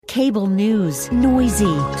Cable news,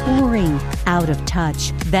 noisy, boring, out of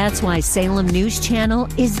touch. That's why Salem News Channel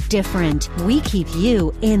is different. We keep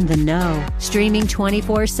you in the know. Streaming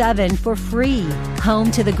 24/7 for free.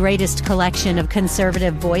 Home to the greatest collection of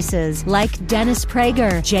conservative voices like Dennis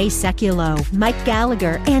Prager, Jay Sekulow, Mike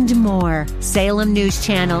Gallagher, and more. Salem News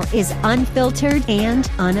Channel is unfiltered and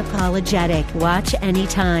unapologetic. Watch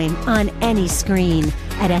anytime, on any screen,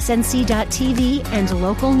 at snc.tv and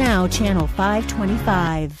Local Now Channel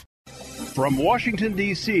 525. From Washington,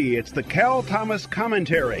 D.C., it's the Cal Thomas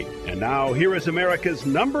Commentary. And now, here is America's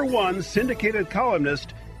 #1 syndicated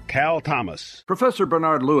columnist, Cal Thomas. Professor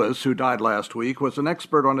Bernard Lewis, who died last week, was an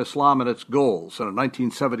expert on Islam and its goals. In a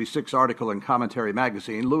 1976 article in Commentary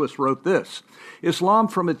magazine, Lewis wrote this: Islam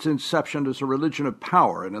from its inception is a religion of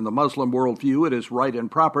power, and in the Muslim worldview it is right and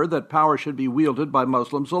proper that power should be wielded by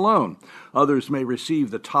Muslims alone. Others may receive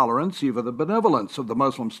the tolerance, even the benevolence of the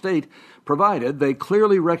Muslim state, provided they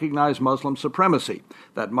clearly recognize Muslim supremacy.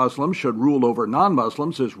 That Muslims should rule over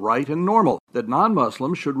non-Muslims is right and normal. That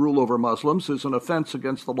non-Muslims should rule over Muslims is an offense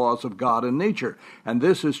against the laws of God and nature, and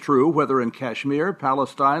this is true whether in Kashmir,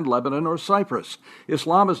 Palestine, Lebanon, or Cyprus.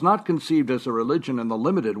 Islam is not conceived as a religion in the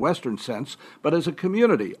limited Western sense, but as a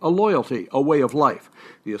community, a loyalty, a way of life.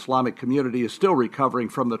 The Islamic community is still recovering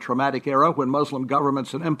from the traumatic era when Muslim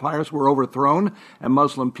governments and empires were overthrown and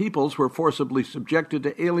Muslim peoples were forcibly subjected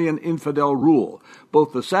to alien infidel rule.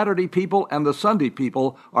 Both the Saturday people and the Sunday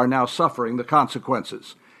people are now suffering the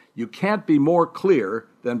consequences. You can't be more clear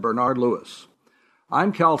than Bernard Lewis.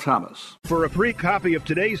 I'm Cal Thomas. For a free copy of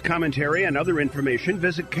today's commentary and other information,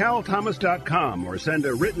 visit calthomas.com or send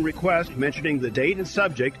a written request mentioning the date and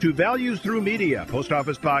subject to Values Through Media, Post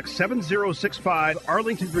Office Box 7065,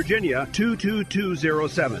 Arlington, Virginia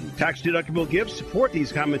 22207. Tax-deductible gifts support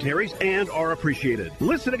these commentaries and are appreciated.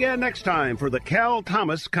 Listen again next time for the Cal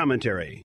Thomas Commentary.